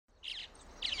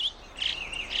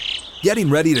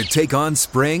Getting ready to take on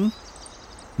spring?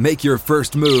 Make your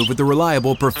first move with the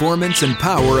reliable performance and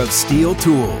power of Steel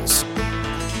tools.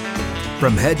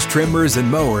 From hedge trimmers and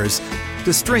mowers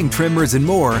to string trimmers and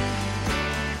more,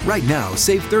 right now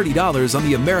save $30 on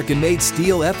the American-made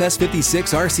Steel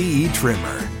FS56 RCE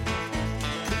trimmer.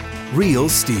 Real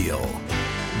Steel.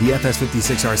 The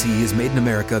FS56 RCE is made in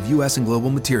America of U.S. and global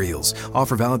materials.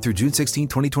 Offer valid through June 16,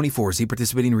 2024. See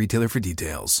participating retailer for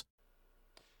details.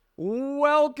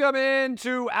 Welcome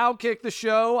into Outkick the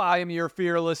Show. I am your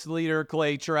fearless leader,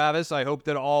 Clay Travis. I hope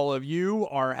that all of you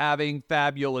are having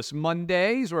fabulous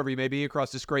Mondays, wherever you may be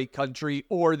across this great country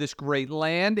or this great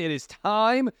land. It is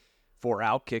time for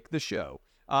Outkick the Show.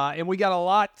 And we got a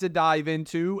lot to dive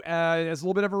into. As a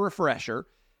little bit of a refresher,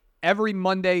 every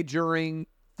Monday during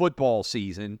football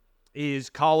season is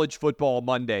College Football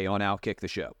Monday on Outkick the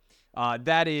Show.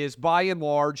 That is, by and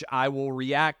large, I will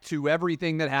react to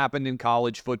everything that happened in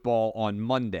college football on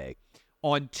Monday.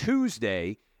 On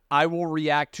Tuesday, I will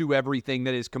react to everything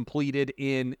that is completed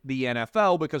in the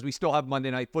NFL because we still have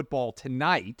Monday Night Football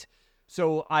tonight.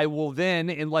 So I will then,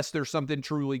 unless there's something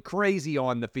truly crazy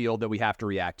on the field that we have to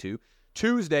react to,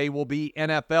 Tuesday will be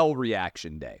NFL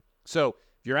Reaction Day. So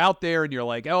if you're out there and you're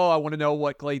like, oh, I want to know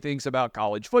what Clay thinks about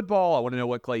college football, I want to know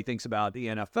what Clay thinks about the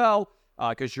NFL,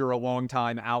 because you're a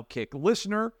longtime Outkick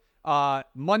listener.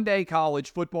 Monday,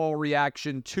 college football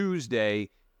reaction. Tuesday,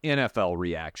 NFL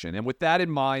reaction. And with that in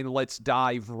mind, let's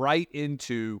dive right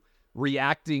into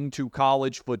reacting to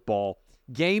college football.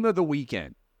 Game of the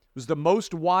weekend. It was the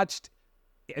most watched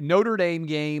Notre Dame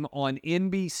game on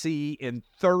NBC in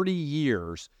 30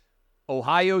 years.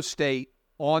 Ohio State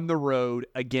on the road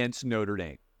against Notre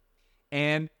Dame.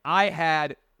 And I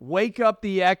had Wake Up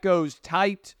the Echoes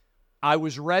typed. I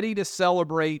was ready to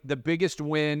celebrate the biggest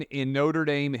win in Notre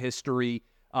Dame history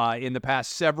in the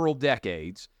past several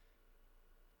decades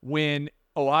when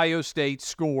Ohio State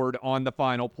scored on the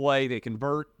final play. They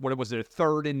convert, what was it, a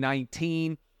 3rd and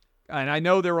 19? And I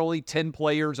know there are only 10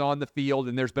 players on the field,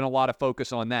 and there's been a lot of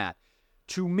focus on that.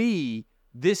 To me,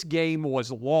 this game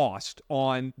was lost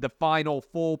on the final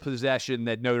full possession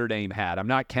that Notre Dame had. I'm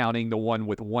not counting the one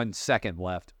with 1 second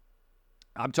left.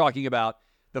 I'm talking about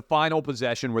the final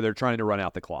possession where they're trying to run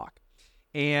out the clock.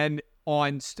 And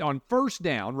on first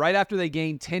down, right after they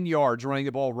gained 10 yards running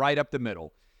the ball right up the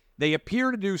middle, they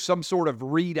appear to do some sort of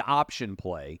read option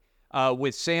play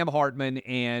with Sam Hartman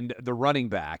and the running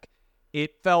back.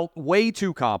 It felt way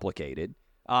too complicated.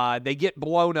 They get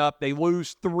blown up. They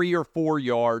lose 3 or 4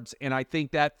 yards, and I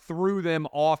think that threw them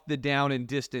off the down and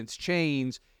distance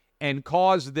chains and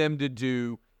caused them to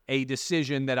do a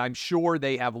decision that I'm sure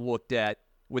they have looked at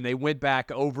when they went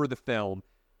back over the film.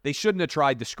 They shouldn't have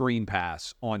tried the screen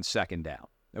pass on second down,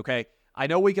 okay? I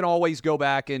know we can always go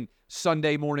back and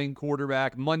Sunday morning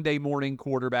quarterback, Monday morning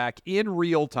quarterback. In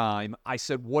real time, I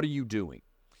said, what are you doing?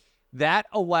 That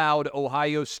allowed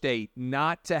Ohio State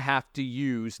not to have to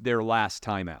use their last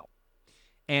timeout.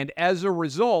 And as a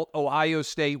result, Ohio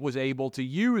State was able to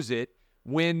use it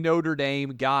when Notre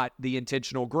Dame got the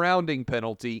intentional grounding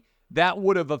penalty. That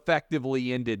would have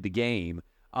effectively ended the game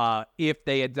if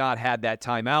they had not had that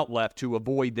timeout left to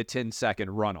avoid the 10-second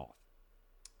runoff.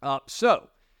 So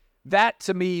that,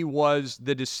 to me, was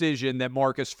the decision that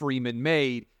Marcus Freeman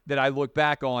made that I look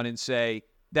back on and say,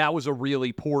 that was a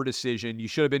really poor decision. You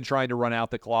should have been trying to run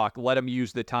out the clock. Let them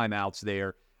use the timeouts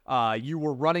there. You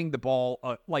were running the ball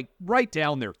like right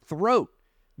down their throat.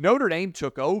 Notre Dame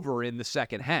took over in the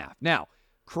second half. Now,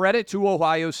 credit to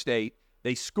Ohio State.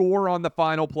 They score on the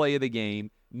final play of the game,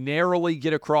 narrowly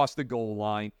get across the goal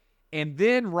line, and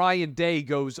then Ryan Day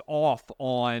goes off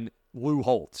on Lou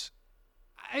Holtz.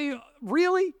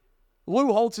 Really?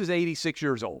 Lou Holtz is 86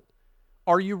 years old.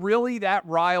 Are you really that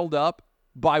riled up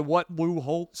by what Lou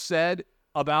Holtz said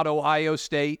about Ohio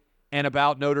State and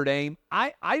about Notre Dame?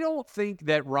 I don't think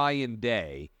that Ryan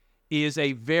Day is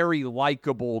a very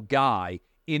likable guy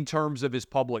in terms of his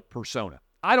public persona.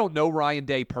 I don't know Ryan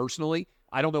Day personally.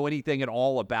 I don't know anything at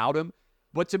all about him.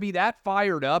 But to be that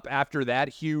fired up after that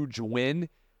huge win,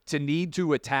 to need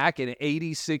to attack an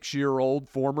 86-year-old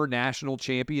former national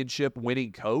championship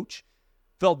winning coach,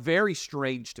 felt very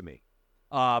strange to me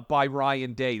by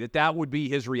Ryan Day, that would be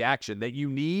his reaction, that you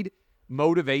need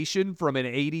motivation from an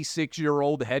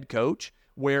 86-year-old head coach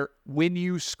where when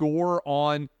you score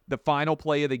on the final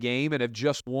play of the game and have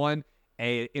just won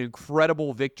an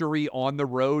incredible victory on the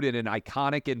road in an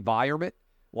iconic environment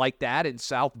like that in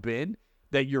South Bend,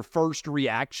 that your first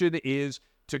reaction is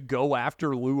to go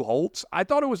after Lou Holtz. I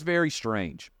thought it was very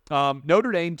strange.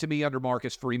 Notre Dame, to me, under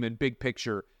Marcus Freeman, big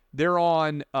picture, they're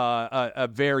on a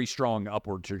very strong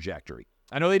upward trajectory.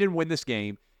 I know they didn't win this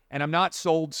game, And I'm not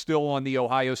sold still on the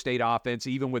Ohio State offense,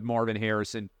 even with Marvin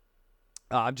Harrison.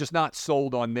 I'm just not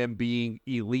sold on them being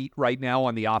elite right now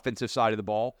on the offensive side of the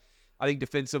ball. I think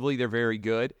defensively they're very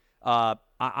good.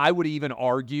 I would even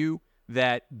argue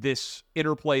that this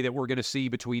interplay that we're going to see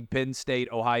between Penn State,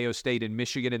 Ohio State, and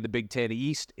Michigan in the Big Ten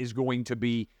East is going to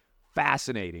be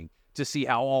fascinating to see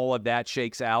how all of that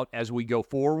shakes out as we go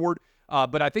forward.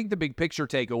 But I think the big picture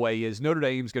takeaway is Notre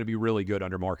Dame's going to be really good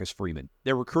under Marcus Freeman.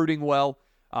 They're recruiting well.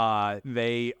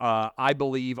 They, I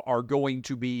believe, are going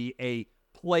to be a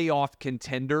playoff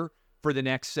contender for the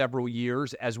next several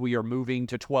years as we are moving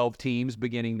to 12 teams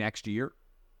beginning next year.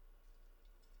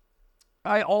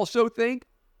 I also think,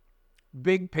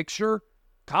 big picture,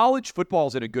 college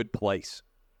football's in a good place.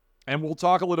 And we'll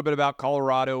talk a little bit about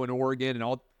Colorado and Oregon and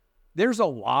all. There's a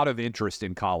lot of interest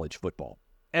in college football.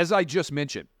 As I just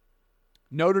mentioned,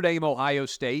 Notre Dame, Ohio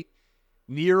State,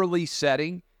 nearly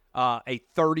setting a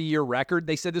 30-year record.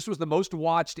 They said this was the most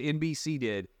watched NBC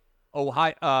did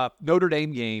Notre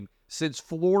Dame game since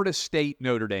Florida State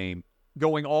Notre Dame,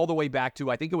 going all the way back to,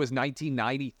 I think it was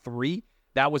 1993.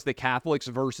 That was the Catholics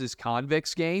versus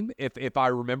Convicts game, if I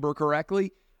remember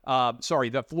correctly.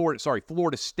 Florida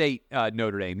State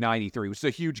Notre Dame, 93. It was a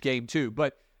huge game too.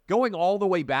 But going all the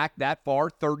way back that far,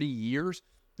 30 years,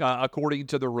 according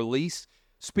to the release,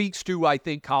 speaks to, I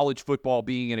think, college football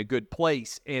being in a good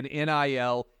place and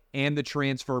NIL and the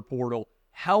transfer portal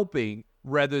helping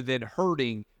rather than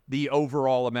hurting the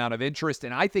overall amount of interest.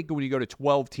 And I think when you go to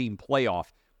 12-team playoff,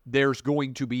 there's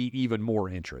going to be even more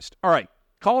interest. All right,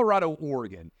 Colorado,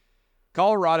 Oregon.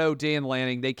 Colorado, Dan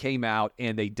Lanning, they came out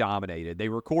and they dominated. They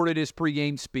recorded his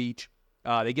pregame speech.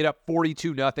 They get up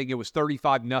 42-0. It was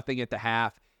 35-0 at the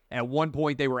half. At one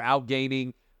point, they were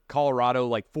outgaining Colorado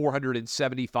like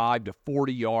 475 to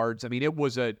 40 yards. I mean, it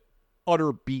was an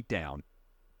utter beatdown.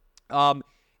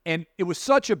 And it was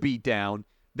such a beatdown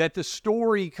that the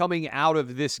story coming out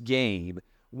of this game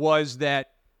was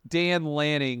that Dan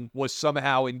Lanning was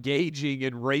somehow engaging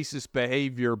in racist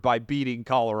behavior by beating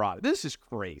Colorado. This is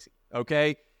crazy,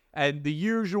 okay? And the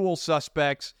usual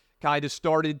suspects kind of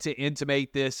started to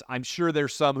intimate this. I'm sure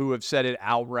there's some who have said it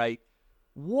outright.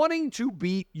 Wanting to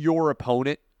beat your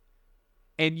opponent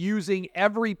and using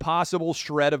every possible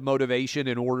shred of motivation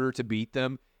in order to beat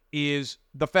them is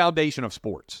the foundation of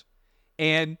sports.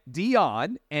 And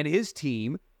Deion and his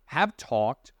team have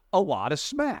talked a lot of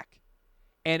smack.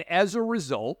 And as a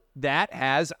result, that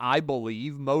has, I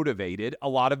believe, motivated a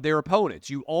lot of their opponents.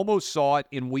 You almost saw it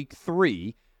in week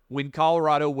 3 when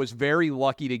Colorado was very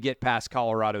lucky to get past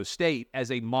Colorado State as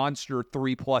a monster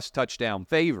 3+ touchdown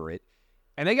favorite.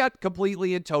 And they got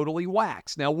completely and totally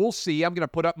waxed. Now, we'll see. I'm going to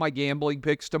put up my gambling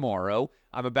picks tomorrow.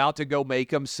 I'm about to go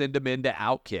make them, send them into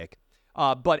Outkick.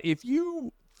 But if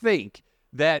you think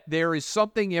that there is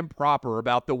something improper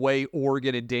about the way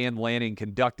Oregon and Dan Lanning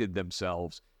conducted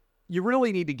themselves, you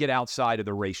really need to get outside of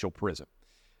the racial prism.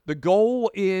 The goal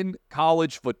in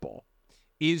college football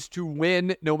is to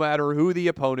win no matter who the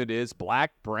opponent is,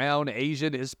 black, brown,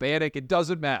 Asian, Hispanic, it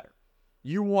doesn't matter.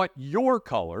 You want your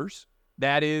colors,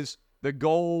 that is the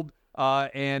gold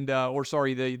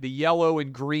the yellow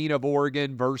and green of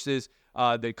Oregon versus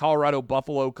the Colorado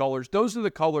Buffalo colors. Those are the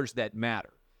colors that matter.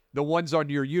 The ones on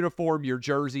your uniform, your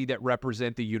jersey that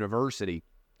represent the university.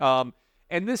 And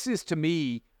this is, to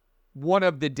me, one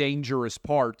of the dangerous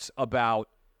parts about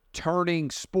turning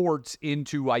sports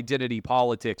into identity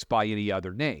politics by any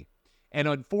other name. And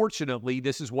unfortunately,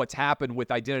 this is what's happened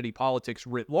with identity politics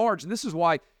writ large. And this is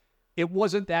why it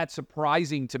wasn't that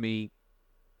surprising to me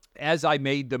as I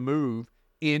made the move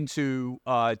into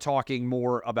talking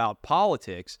more about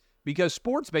politics, because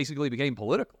sports basically became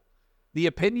political. The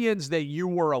opinions that you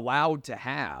were allowed to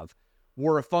have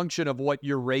were a function of what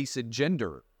your race and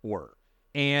gender were.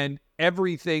 And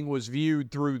everything was viewed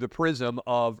through the prism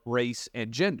of race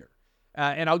and gender.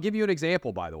 And I'll give you an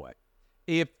example, by the way.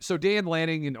 So Dan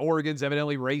Lanning in Oregon's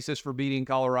evidently racist for beating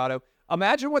Colorado.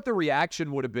 Imagine what the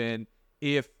reaction would have been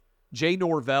if Jay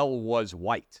Norvell was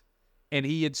white and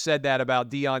he had said that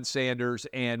about Deion Sanders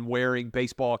and wearing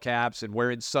baseball caps and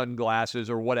wearing sunglasses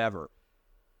or whatever.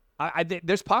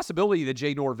 There's possibility that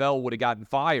Jay Norvell would have gotten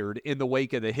fired in the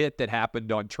wake of the hit that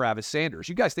happened on Travis Sanders.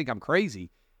 You guys think I'm crazy?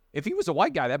 If he was a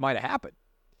white guy, that might have happened.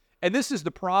 And this is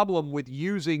the problem with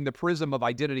using the prism of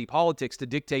identity politics to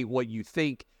dictate what you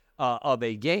think of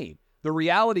a game. The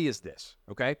reality is this,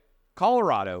 okay?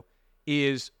 Colorado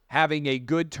is having a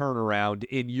good turnaround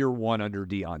in year 1 under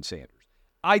Deion Sanders.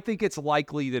 I think it's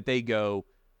likely that they go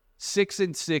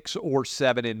 6-6 or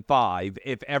 7-5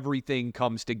 if everything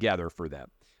comes together for them.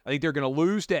 I think they're going to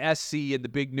lose to SC in the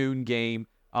big noon game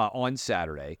on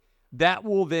Saturday. that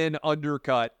will then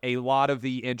undercut a lot of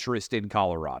the interest in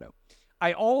Colorado.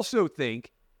 I also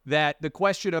think that the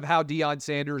question of how Deion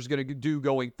Sanders is going to do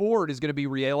going forward is going to be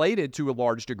related to a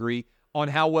large degree on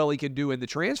how well he can do in the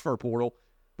transfer portal,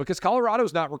 because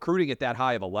Colorado's not recruiting at that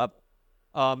high of a level.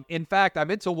 In fact, I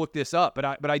meant to look this up,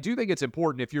 but I do think it's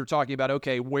important if you're talking about,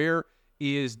 okay, where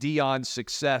is Deion's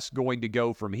success going to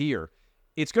go from here?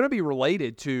 It's going to be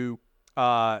related to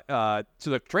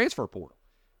the transfer portal,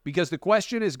 because the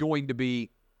question is going to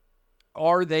be,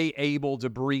 are they able to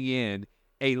bring in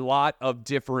a lot of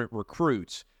different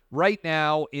recruits? Right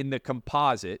now in the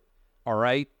composite, all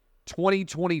right,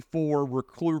 2024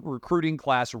 recruiting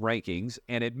class rankings,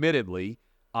 and admittedly,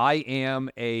 I am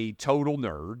a total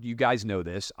nerd. You guys know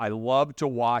this. I love to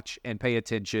watch and pay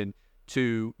attention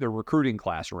to the recruiting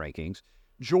class rankings.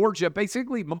 Georgia,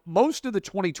 basically, most of the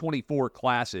 2024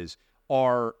 classes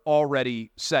are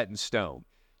already set in stone.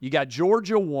 You got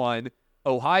Georgia 1,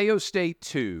 Ohio State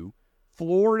 2,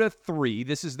 Florida 3,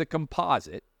 this is the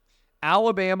composite,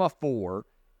 Alabama 4,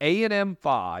 A&M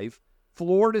 5,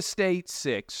 Florida State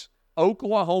 6,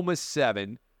 Oklahoma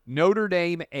 7, Notre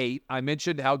Dame 8. I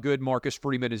mentioned how good Marcus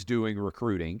Freeman is doing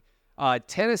recruiting.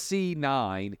 Tennessee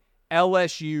 9,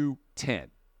 LSU 10.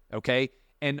 Okay?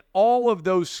 And all of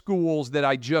those schools that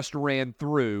I just ran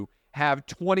through have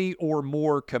 20 or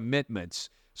more commitments.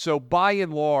 So by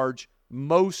and large,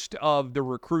 most of the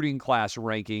recruiting class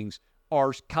rankings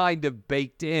are kind of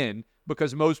baked in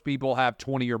because most people have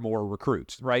 20 or more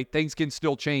recruits, right? Things can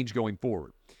still change going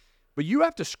forward. But you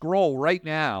have to scroll right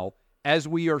now as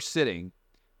we are sitting.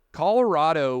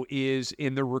 Colorado is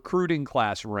in the recruiting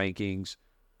class rankings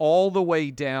all the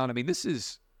way down. I mean, this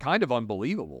is kind of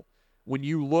unbelievable when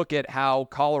you look at how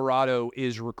Colorado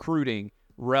is recruiting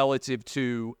relative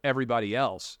to everybody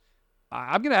else.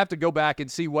 I'm going to have to go back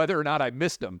and see whether or not I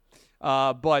missed them.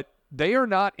 But they are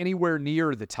not anywhere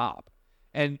near the top.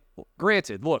 And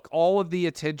granted, look, all of the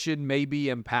attention may be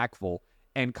impactful,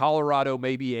 and Colorado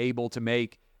may be able to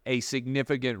make a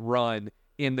significant run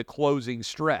in the closing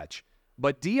stretch.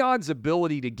 But Deion's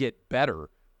ability to get better,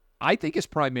 I think, is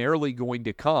primarily going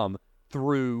to come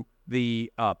through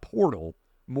the portal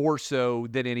more so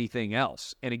than anything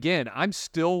else. And again, I'm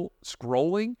still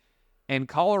scrolling, and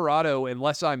Colorado,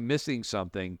 unless I'm missing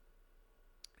something,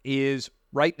 is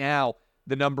right now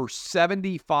the number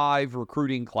 75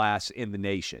 recruiting class in the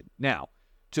nation. Now,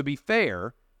 to be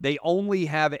fair, they only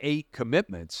have 8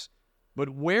 commitments, but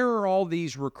where are all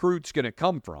these recruits going to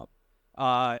come from?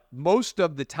 Most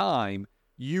of the time,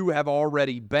 you have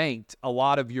already banked a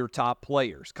lot of your top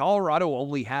players. Colorado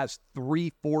only has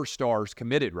 3 4-stars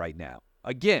committed right now.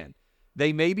 Again,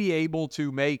 they may be able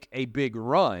to make a big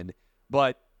run,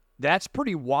 but that's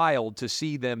pretty wild to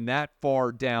see them that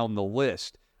far down the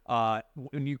list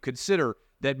when you consider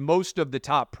that most of the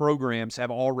top programs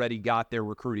have already got their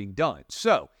recruiting done.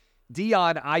 So,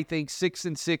 Deion, I think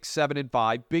 6-6,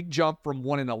 7-5, big jump from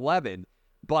 1-11,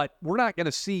 but we're not going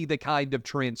to see the kind of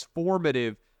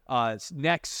transformative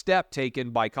next step taken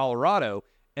by Colorado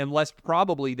unless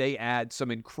probably they add some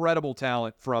incredible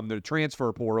talent from the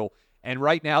transfer portal, and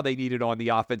right now they need it on the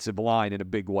offensive line in a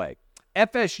big way.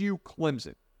 FSU,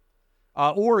 Clemson.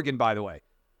 Oregon, by the way,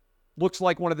 looks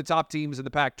like one of the top teams in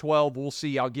the Pac-12. We'll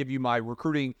see. I'll give you my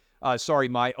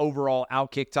my overall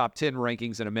Outkick top 10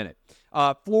 rankings in a minute.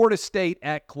 Florida State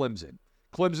at Clemson.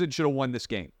 Clemson should have won this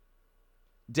game.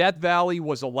 Death Valley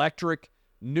was electric.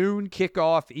 Noon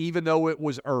kickoff, even though it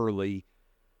was early.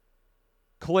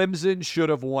 Clemson should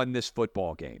have won this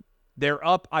football game. They're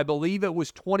up, I believe it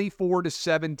was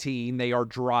 24-17. They are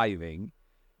driving.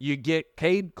 You get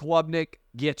Cade Klubnik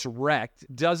gets wrecked,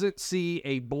 doesn't see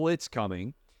a blitz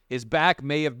coming. His back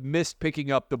may have missed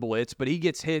picking up the blitz, but he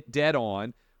gets hit dead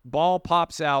on. Ball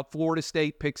pops out. Florida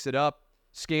State picks it up,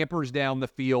 scampers down the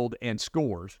field, and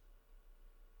scores.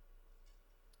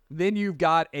 Then you've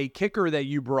got a kicker that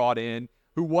you brought in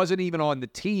who wasn't even on the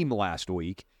team last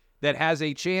week that has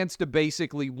a chance to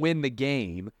basically win the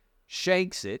game,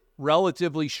 shanks it,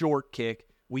 relatively short kick.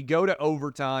 We go to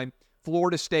overtime.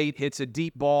 Florida State hits a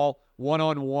deep ball,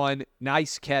 one-on-one,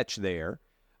 nice catch there.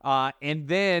 And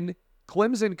then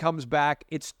Clemson comes back.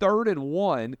 It's 3rd and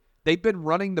 1. They've been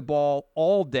running the ball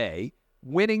all day,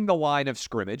 winning the line of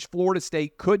scrimmage. Florida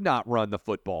State could not run the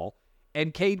football.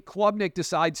 And Cade Klubnik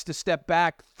decides to step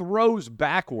back, throws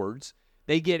backwards.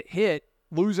 They get hit,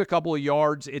 lose a couple of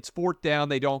yards. It's 4th down.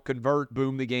 They don't convert.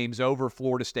 Boom, the game's over.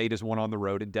 Florida State has won on the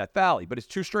road in Death Valley. But it's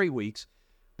 2 straight weeks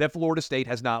that Florida State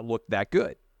has not looked that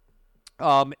good.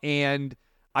 And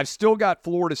I've still got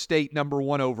Florida State number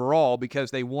 1 overall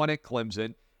because they won at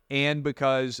Clemson and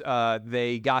because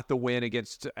they got the win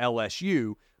against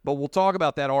LSU. But we'll talk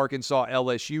about that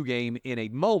Arkansas-LSU game in a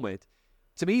moment.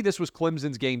 To me, this was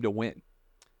Clemson's game to win.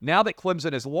 Now that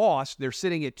Clemson has lost, they're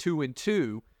sitting at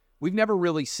 2-2. We've never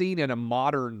really seen in a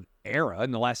modern era,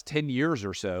 in the last 10 years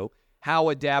or so, how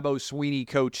a Dabo Swinney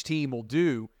coach team will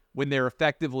do when they're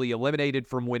effectively eliminated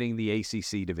from winning the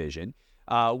ACC division,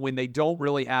 when they don't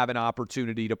really have an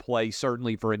opportunity to play,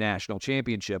 certainly for a national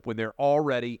championship, when they're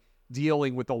already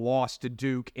dealing with a loss to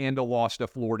Duke and a loss to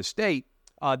Florida State.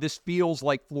 This feels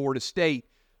like Florida State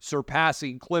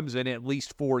surpassing Clemson, at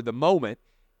least for the moment,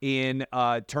 in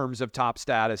terms of top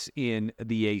status in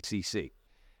the ACC.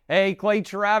 Hey, Clay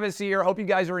Travis here. Hope you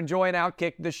guys are enjoying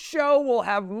Outkick the show. We'll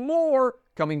have more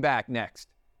coming back next.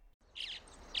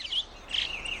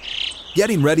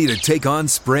 Getting ready to take on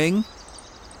spring?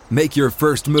 Make your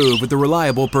first move with the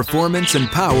reliable performance and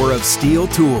power of Steel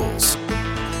tools.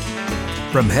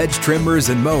 From hedge trimmers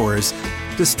and mowers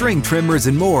to string trimmers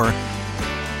and more,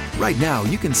 right now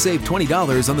you can save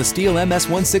 $20 on the Steel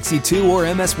MS-162 or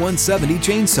MS-170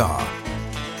 chainsaw.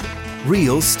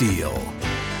 Real Steel.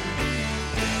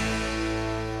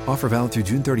 Offer valid through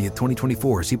June 30th,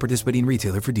 2024. See participating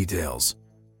retailer for details.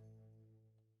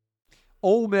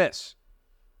 Ole Miss.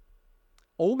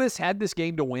 Ole Miss had this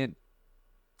game to win.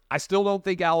 I still don't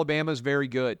think Alabama's very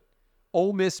good.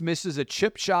 Ole Miss misses a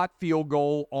chip shot field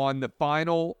goal on the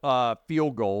final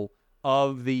field goal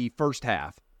of the first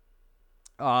half.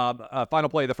 Final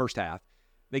play of the first half.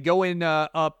 They go in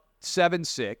up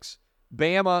 7-6.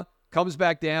 Bama comes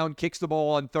back down, kicks the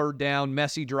ball on third down.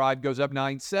 Messy drive, goes up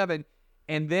 9-7.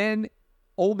 And then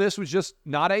Ole Miss was just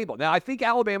not able. Now, I think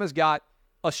Alabama's got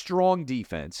a strong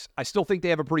defense. I still think they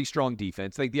have a pretty strong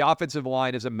defense. I think the offensive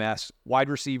line is a mess. Wide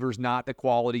receivers, not the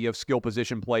quality of skill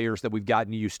position players that we've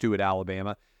gotten used to at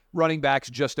Alabama. Running backs,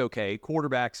 just okay.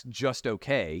 Quarterbacks, just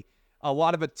okay. A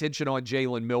lot of attention on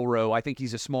Jalen Milroe. I think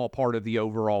he's a small part of the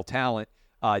overall talent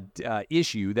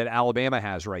issue that Alabama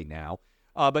has right now.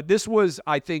 But this was,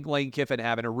 I think, Lane Kiffin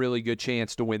having a really good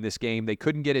chance to win this game. They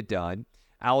couldn't get it done.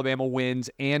 Alabama wins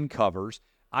and covers.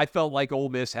 I felt like Ole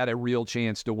Miss had a real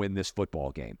chance to win this football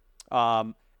game.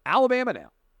 Alabama now.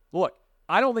 Look,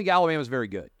 I don't think Alabama's very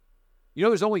good. You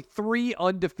know, there's only 3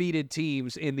 undefeated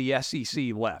teams in the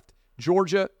SEC left: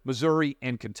 Georgia, Missouri,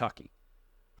 and Kentucky.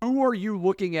 Who are you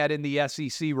looking at in the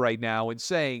SEC right now and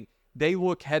saying they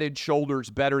look head and shoulders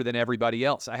better than everybody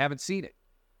else? I haven't seen it.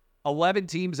 11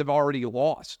 teams have already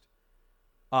lost.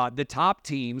 The top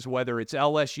teams, whether it's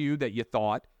LSU that you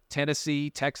thought, Tennessee,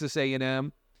 Texas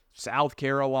A&M, South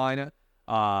Carolina,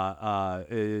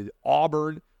 Auburn,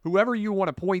 whoever you want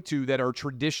to point to that are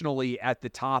traditionally at the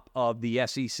top of the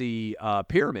SEC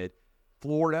pyramid,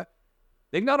 Florida,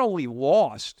 they've not only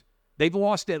lost, they've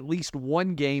lost at least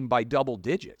one game by double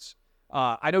digits.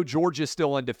 I know Georgia's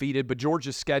still undefeated, but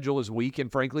Georgia's schedule is weak, and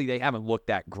frankly, they haven't looked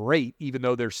that great, even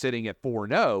though they're sitting at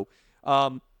 4-0.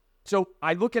 So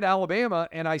I look at Alabama,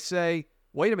 and I say,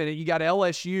 wait a minute, you got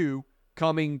LSU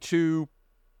coming to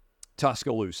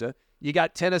Tuscaloosa. You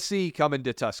got Tennessee coming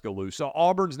to Tuscaloosa.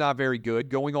 Auburn's not very good.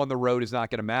 Going on the road is not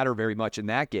going to matter very much in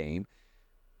that game.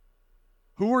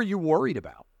 Who are you worried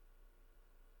about?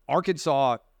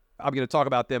 Arkansas, I'm going to talk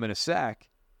about them in a sec.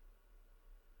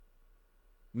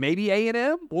 Maybe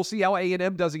A&M? We'll see how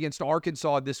A&M does against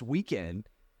Arkansas this weekend.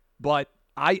 But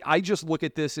I just look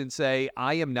at this and say,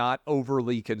 I am not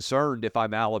overly concerned if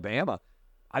I'm Alabama.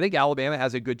 I think Alabama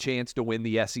has a good chance to win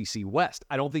the SEC West.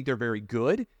 I don't think they're very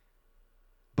good,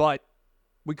 but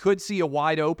we could see a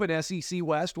wide open SEC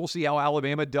West. We'll see how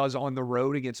Alabama does on the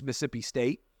road against Mississippi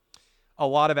State. A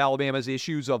lot of Alabama's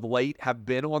issues of late have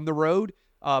been on the road,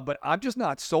 but I'm just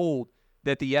not sold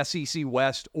that the SEC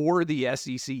West or the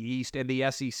SEC East and the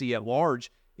SEC at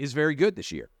large is very good this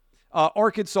year.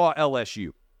 Arkansas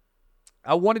LSU.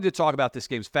 I wanted to talk about this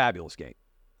game's fabulous game.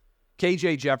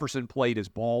 KJ Jefferson played his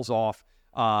balls off.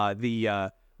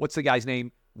 What's the guy's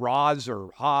name? Haas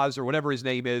or whatever his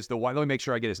name is. Let me make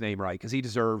sure I get his name right, because he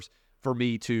deserves for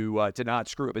me to not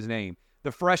screw up his name.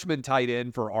 The freshman tight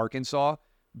end for Arkansas.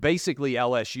 Basically,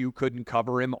 LSU couldn't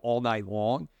cover him all night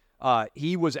long.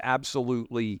 He was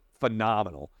absolutely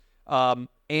phenomenal.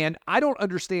 And I don't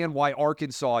understand why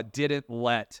Arkansas didn't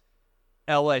let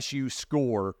LSU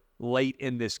score late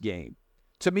in this game.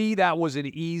 To me, that was an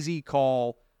easy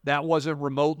call. That wasn't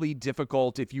remotely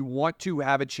difficult. If you want to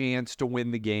have a chance to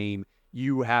win the game,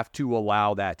 you have to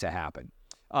allow that to happen.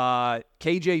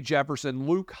 KJ Jefferson,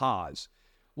 Luke Haas.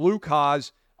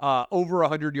 Over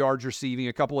 100 yards receiving,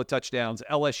 a couple of touchdowns.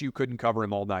 LSU couldn't cover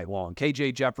him all night long.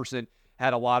 KJ Jefferson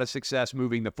had a lot of success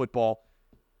moving the football.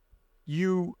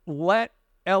 You let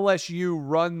LSU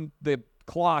run the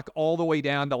clock all the way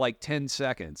down to like 10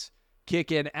 seconds.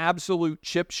 kick an absolute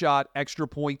chip shot, extra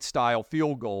point style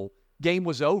field goal, game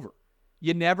was over.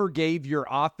 You never gave your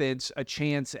offense a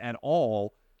chance at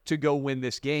all to go win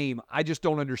this game. I just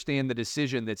don't understand the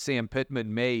decision that Sam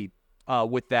Pittman made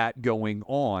with that going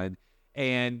on.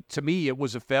 And to me, it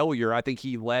was a failure. I think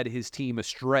he led his team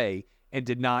astray and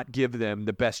did not give them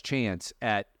the best chance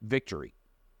at victory.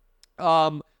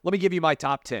 Let me give you my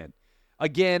top 10.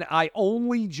 Again, I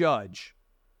only judge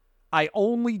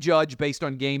based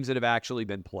on games that have actually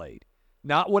been played.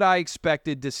 Not what I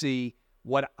expected to see,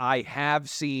 what I have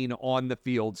seen on the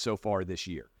field so far this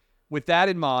year. With that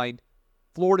in mind,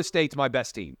 Florida State's my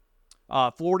best team.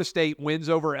 Florida State wins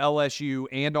over LSU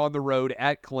and on the road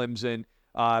at Clemson,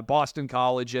 Boston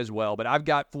College as well. But I've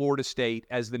got Florida State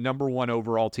as the number one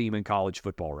overall team in college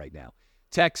football right now.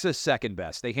 Texas, second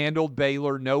best. They handled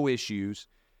Baylor, no issues.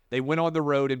 They went on the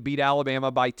road and beat Alabama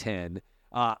by 10.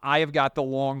 I have got the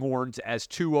Longhorns as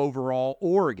 2 overall.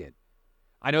 Oregon.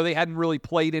 I know they hadn't really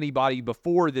played anybody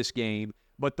before this game,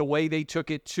 but the way they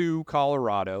took it to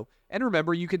Colorado, and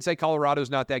remember, you can say Colorado's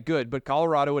not that good, but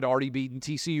Colorado had already beaten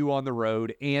TCU on the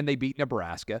road, and they beat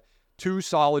Nebraska. 2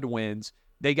 solid wins.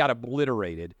 They got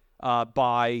obliterated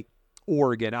by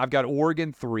Oregon. I've got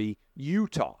Oregon 3.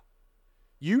 Utah.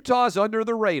 Utah's under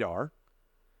the radar.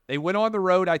 They went on the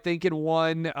road, I think, and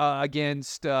won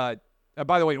against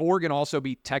by the way, Oregon also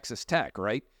beat Texas Tech,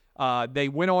 right? They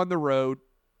went on the road,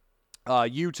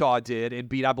 Utah did, and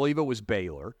beat, I believe it was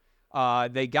Baylor.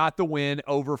 They got the win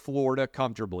over Florida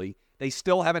comfortably. They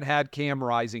still haven't had Cam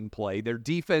Rising play. Their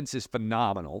defense is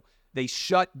phenomenal. They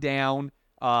shut down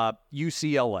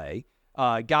UCLA,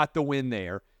 got the win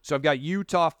there. So I've got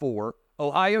Utah 4,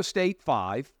 Ohio State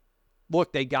 5.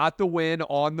 Look, they got the win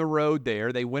on the road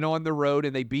there. They went on the road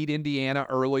and they beat Indiana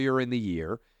earlier in the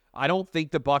year. I don't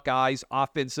think the Buckeyes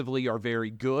offensively are very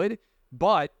good,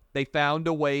 but they found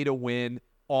a way to win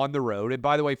on the road. And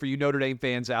by the way, for you Notre Dame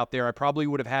fans out there, I probably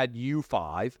would have had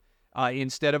U5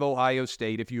 instead of Ohio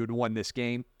State if you had won this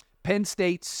game. Penn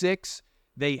State 6.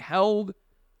 They held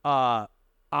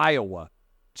Iowa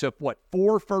to,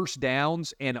 4 first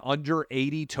downs and under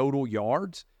 80 total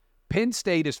yards. Penn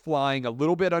State is flying a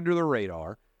little bit under the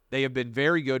radar. They have been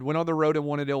very good. Went on the road and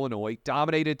won at Illinois.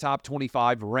 Dominated top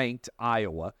 25 ranked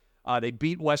Iowa. They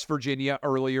beat West Virginia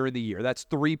earlier in the year. That's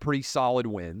 3 pretty solid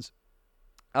wins.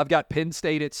 I've got Penn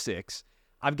State at 6.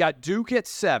 I've got Duke at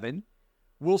 7.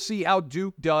 We'll see how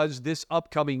Duke does this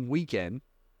upcoming weekend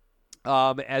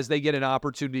as they get an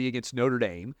opportunity against Notre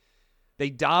Dame. They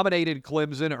dominated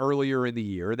Clemson earlier in the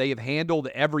year. They have handled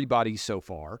everybody so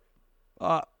far.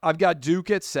 I've got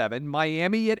Duke at 7,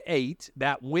 Miami at 8.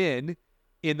 That win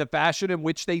in the fashion in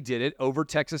which they did it over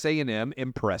Texas A&M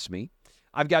impressed me.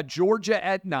 I've got Georgia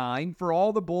at 9. For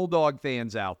all the Bulldog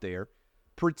fans out there,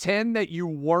 pretend that you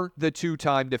weren't the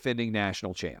 2-time defending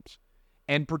national champs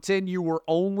and pretend you were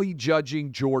only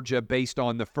judging Georgia based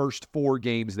on the first 4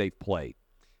 games they've played.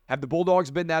 Have the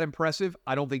Bulldogs been that impressive?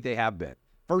 I don't think they have been.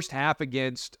 First half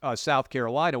against South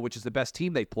Carolina, which is the best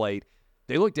team they played,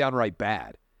 they look downright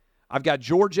bad. I've got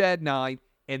Georgia at 9,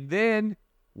 and then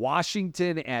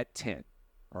Washington at 10.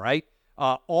 All right?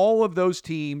 All of those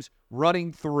teams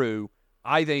running through,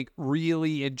 I think,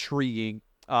 really intriguing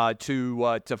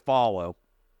to follow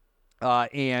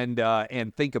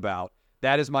and think about.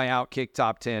 That is my Outkick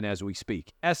top 10 as we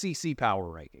speak. SEC Power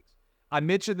Rankings. I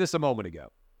mentioned this a moment ago.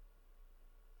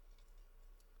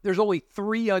 There's only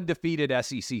 3 undefeated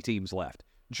SEC teams left.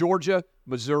 Georgia,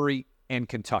 Missouri, and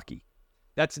Kentucky.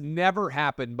 That's never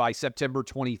happened by September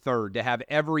 23rd to have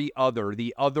the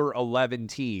other 11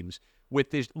 teams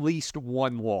with at least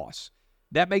 1 loss.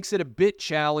 That makes it a bit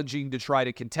challenging to try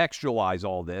to contextualize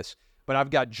all this, but I've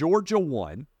got Georgia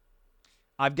 1.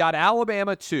 I've got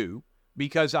Alabama 2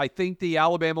 because I think the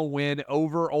Alabama win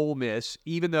over Ole Miss,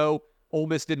 even though Ole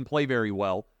Miss didn't play very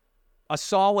well, a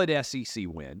solid SEC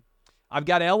win. I've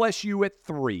got LSU at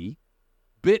 3,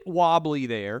 bit wobbly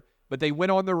there, but they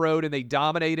went on the road and they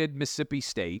dominated Mississippi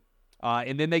State,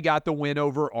 and then they got the win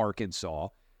over Arkansas.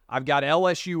 I've got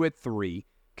LSU at 3,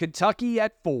 Kentucky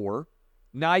at 4,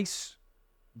 nice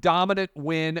dominant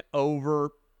win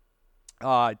over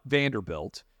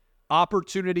Vanderbilt.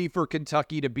 Opportunity for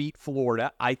Kentucky to beat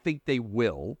Florida. I think they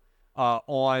will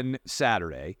on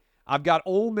Saturday. I've got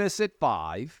Ole Miss at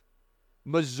 5,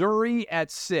 Missouri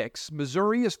at 6.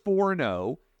 Missouri is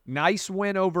 4-0. Nice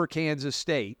win over Kansas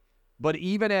State. But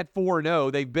even at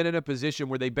 4-0, they've been in a position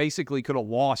where they basically could have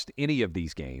lost any of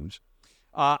these games.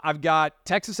 I've got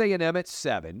Texas A&M at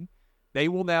 7. They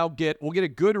will now get a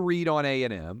good read on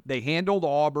A&M. They handled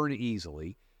Auburn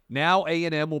easily. Now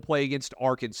A&M will play against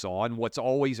Arkansas in what's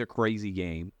always a crazy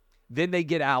game. Then they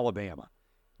get Alabama.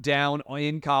 down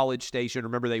in College Station.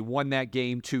 Remember, they won that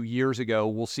game 2 years ago.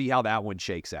 We'll see how that one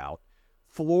shakes out.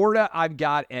 Florida, I've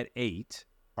got at 8.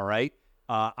 All right.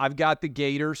 I've got the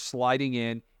Gators sliding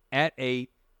in at 8.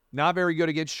 Not very good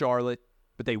against Charlotte,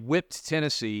 but they whipped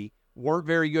Tennessee. Weren't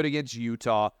very good against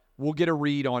Utah. We'll get a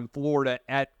read on Florida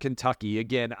at Kentucky.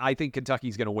 Again, I think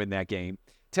Kentucky's going to win that game.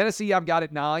 Tennessee, I've got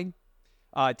at 9.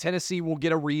 Tennessee will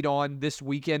get a read on this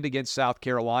weekend against South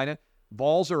Carolina.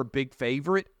 Vols are a big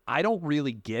favorite. I don't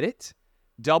really get it.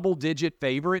 Double-digit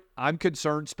favorite. I'm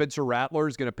concerned Spencer Rattler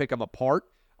is going to pick them apart.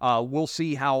 We'll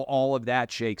see how all of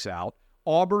that shakes out.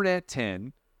 Auburn at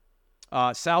 10.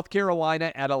 South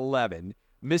Carolina at 11.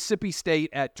 Mississippi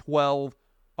State at 12.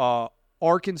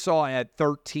 Arkansas at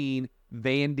 13.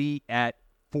 Vandy at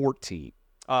 14.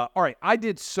 All right, I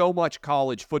did so much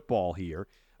college football here.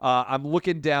 I'm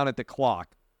looking down at the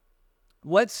clock.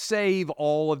 Let's save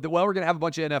all of the... Well, we're going to have a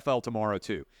bunch of NFL tomorrow,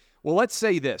 too. Well, let's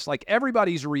say this. Like,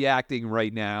 everybody's reacting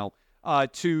right now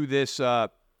to this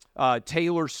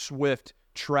Taylor Swift,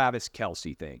 Travis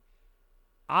Kelce thing.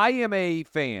 I am a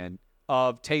fan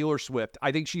of Taylor Swift.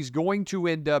 I think she's going to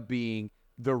end up being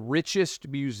the richest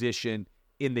musician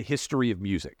in the history of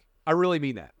music. I really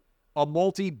mean that. A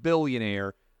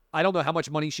multi-billionaire. I don't know how much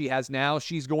money she has now.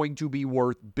 She's going to be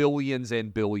worth billions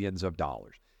and billions of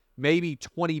dollars. Maybe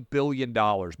 $20 billion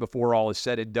before all is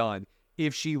said and done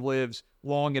if she lives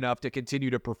long enough to continue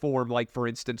to perform like, for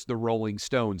instance, the Rolling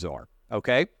Stones are.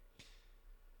 Okay?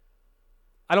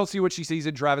 I don't see what she sees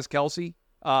in Travis Kelce,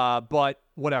 but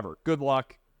whatever. Good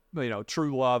luck.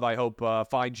 True love, I hope,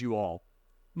 finds you all.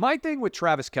 My thing with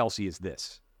Travis Kelce is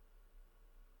this.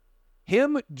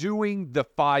 Him doing the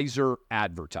Pfizer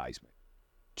advertisement,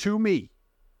 to me,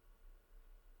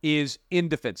 is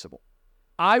indefensible.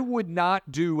 I would not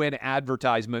do an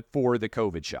advertisement for the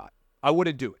COVID shot. I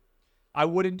wouldn't do it. I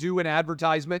wouldn't do an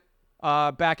advertisement.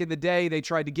 Back in the day, they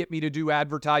tried to get me to do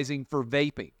advertising for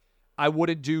vaping. I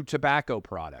wouldn't do tobacco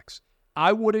products.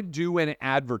 I wouldn't do an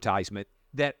advertisement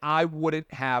that I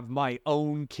wouldn't have my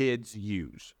own kids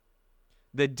use.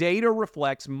 The data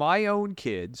reflects my own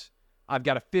kids. I've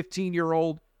got a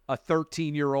 15-year-old, a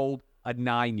 13-year-old, a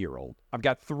 9-year-old. I've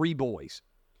got 3 boys.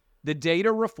 The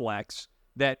data reflects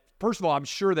that, first of all, I'm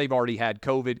sure they've already had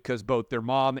COVID because both their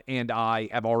mom and I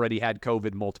have already had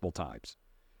COVID multiple times.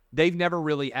 They've never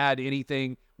really had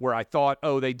anything where I thought,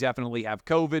 oh, they definitely have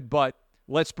COVID, but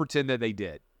let's pretend that they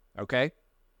did, okay?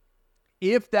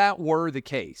 If that were the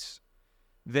case,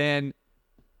 then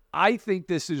I think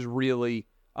this is really,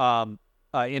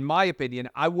 in my opinion,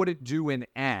 I wouldn't do an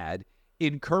ad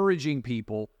encouraging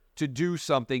people to do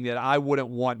something that I wouldn't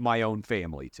want my own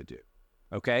family to do,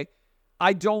 okay?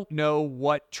 I don't know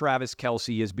what Travis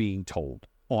Kelce is being told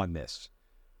on this,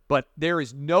 but there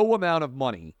is no amount of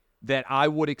money that I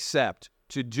would accept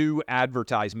to do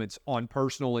advertisements on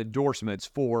personal endorsements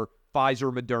for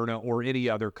Pfizer, Moderna, or any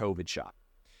other COVID shot.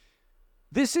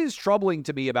 This is troubling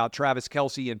to me about Travis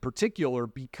Kelce in particular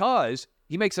because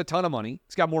he makes a ton of money.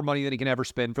 He's got more money than he can ever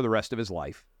spend for the rest of his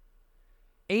life.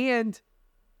 And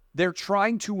they're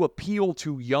trying to appeal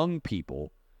to young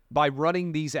people by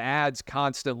running these ads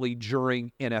constantly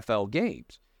during NFL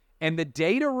games. And the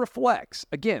data reflects,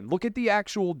 again, look at the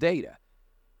actual data.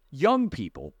 Young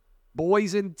people,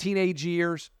 boys in teenage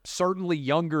years, certainly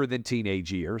younger than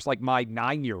teenage years, like my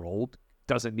 9-year-old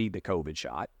doesn't need the COVID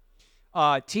shot.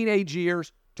 Teenage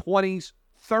years, 20s,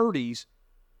 30s,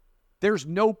 there's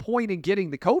no point in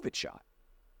getting the COVID shot.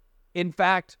 In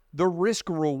fact, the risk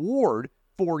reward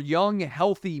for young,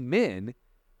 healthy men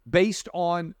based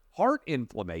on heart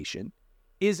inflammation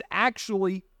is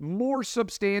actually more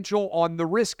substantial on the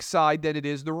risk side than it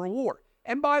is the reward.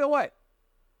 And by the way,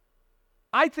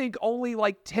 I think only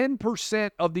like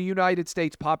 10% of the United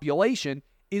States population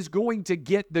is going to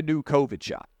get the new COVID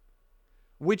shot,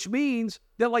 which means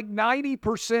that like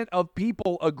 90% of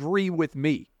people agree with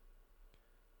me.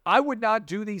 I would not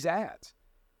do these ads.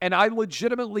 And I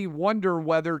legitimately wonder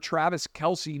whether Travis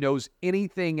Kelce knows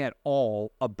anything at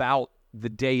all about the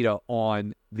data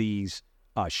on these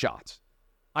shots.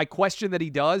 I question that he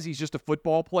does. He's just a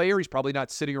football player. He's probably not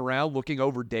sitting around looking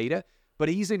over data, but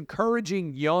he's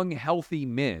encouraging young, healthy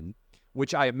men,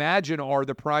 which I imagine are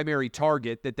the primary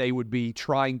target that they would be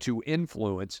trying to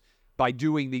influence by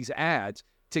doing these ads,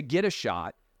 to get a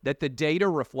shot that the data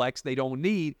reflects they don't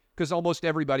need because almost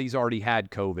everybody's already had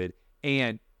COVID,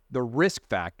 and the risk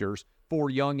factors for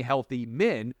young, healthy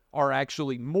men are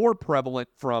actually more prevalent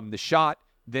from the shot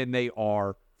than they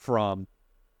are from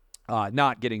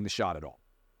not getting the shot at all.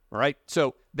 All right?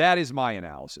 So that is my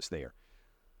analysis there.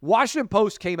 Washington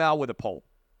Post came out with a poll.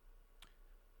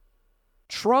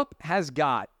 Trump has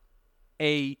got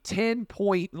a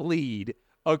 10-point lead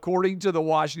according to the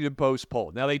Washington Post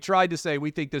poll. Now, they tried to say,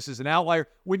 we think this is an outlier.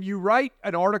 When you write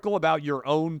an article about your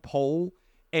own poll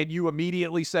and you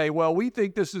immediately say, well, we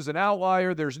think this is an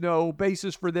outlier, there's no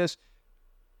basis for this,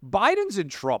 Biden's in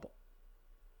trouble.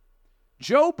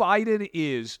 Joe Biden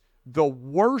is the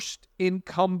worst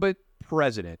incumbent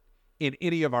president in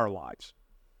any of our lives.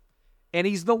 And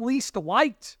he's the least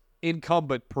liked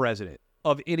incumbent president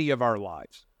of any of our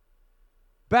lives.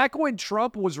 Back when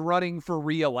Trump was running for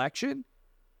re-election,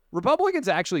 Republicans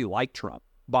actually liked Trump,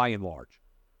 by and large.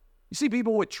 You see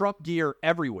people with Trump gear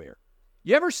everywhere.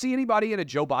 You ever see anybody in a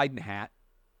Joe Biden hat?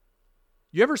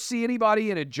 You ever see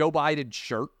anybody in a Joe Biden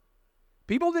shirt?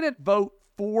 People didn't vote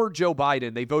for Joe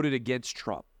Biden. They voted against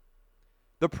Trump.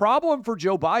 The problem for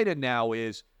Joe Biden now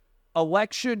is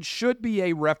election should be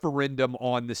a referendum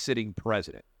on the sitting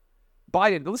president.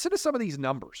 Biden, listen to some of these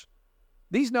numbers.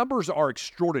 These numbers are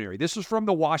extraordinary. This is from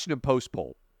the Washington Post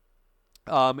poll.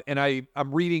 And I'm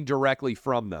reading directly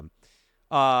from them.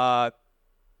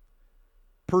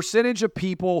 Percentage of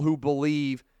people who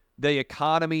believe the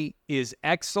economy is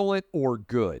excellent or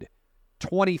good,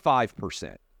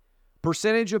 25%.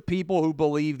 Percentage of people who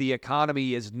believe the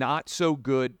economy is not so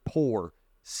good, poor,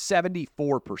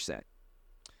 74%.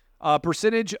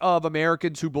 Percentage of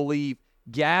Americans who believe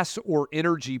gas or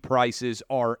energy prices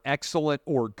are excellent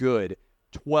or good,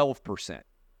 12%.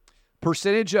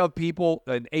 Percentage of people,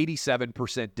 and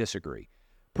 87% disagree.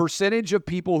 Percentage of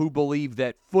people who believe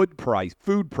that food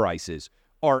prices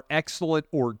are excellent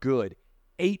or good,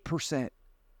 8%.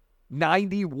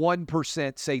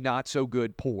 91% say not so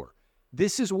good, poor.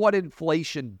 This is what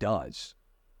inflation does.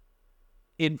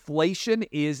 Inflation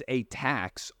is a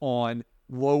tax on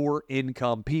lower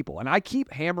income people. And I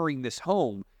keep hammering this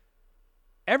home.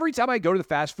 Every time I go to the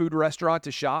fast food restaurant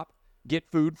to shop,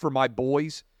 get food for my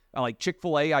boys, like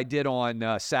Chick-fil-A I did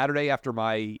on Saturday after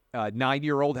my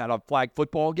 9-year-old had a flag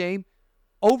football game,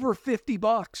 over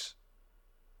 $50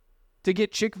 to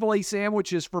get Chick-fil-A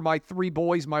sandwiches for my 3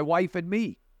 boys, my wife, and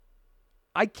me.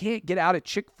 I can't get out of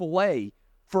Chick-fil-A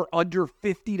for under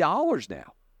 $50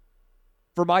 now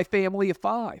for my family of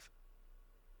 5.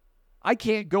 I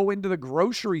can't go into the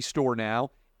grocery store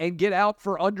now and get out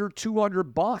for under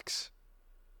 $200.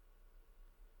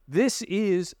 This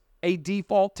is a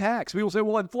default tax. People say,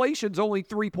 well, inflation's only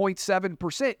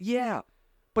 3.7%. Yeah,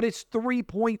 but it's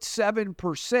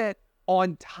 3.7%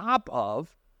 on top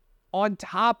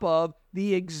of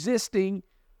the existing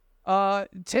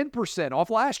 10% off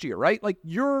last year, right? Like,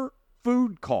 your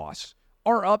food costs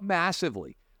are up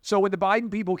massively. So when the Biden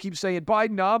people keep saying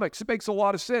Bidenomics, it makes a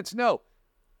lot of sense. No,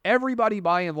 everybody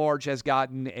by and large has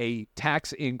gotten a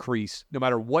tax increase no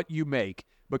matter what you make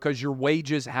because your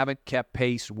wages haven't kept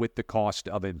pace with the cost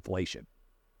of inflation.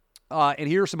 And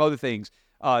here are some other things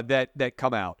that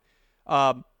come out.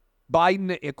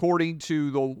 Biden, according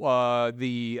to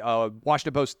the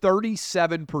Washington Post,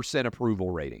 37% approval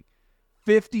rating,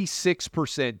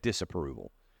 56%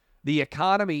 disapproval. The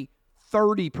economy,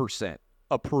 30%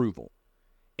 approval.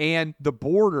 And the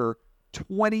border,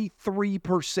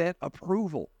 23%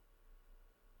 approval.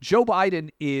 Joe Biden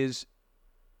is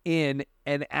in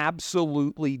an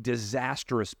absolutely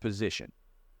disastrous position.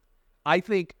 I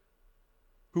think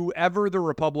whoever the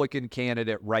Republican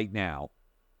candidate right now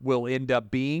will end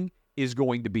up being is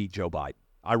going to beat Joe Biden.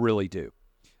 I really do.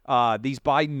 These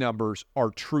Biden numbers are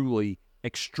truly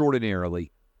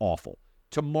extraordinarily awful.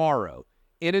 Tomorrow,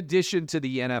 in addition to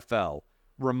the NFL,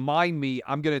 remind me,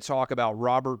 I'm going to talk about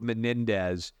Robert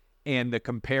Menendez and the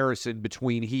comparison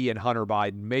between he and Hunter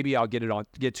Biden. Maybe I'll get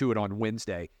to it on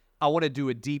Wednesday. I want to do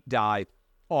a deep dive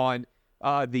on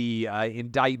the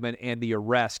indictment and the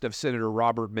arrest of Senator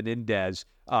Robert Menendez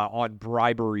on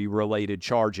bribery-related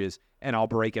charges, and I'll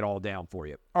break it all down for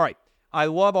you. All right. I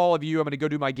love all of you. I'm going to go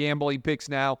do my gambling picks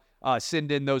now.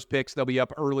 Send in those picks. They'll be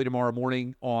up early tomorrow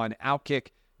morning on Outkick.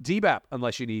 DBAP,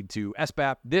 unless you need to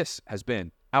SBAP. This has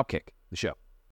been Outkick, the show.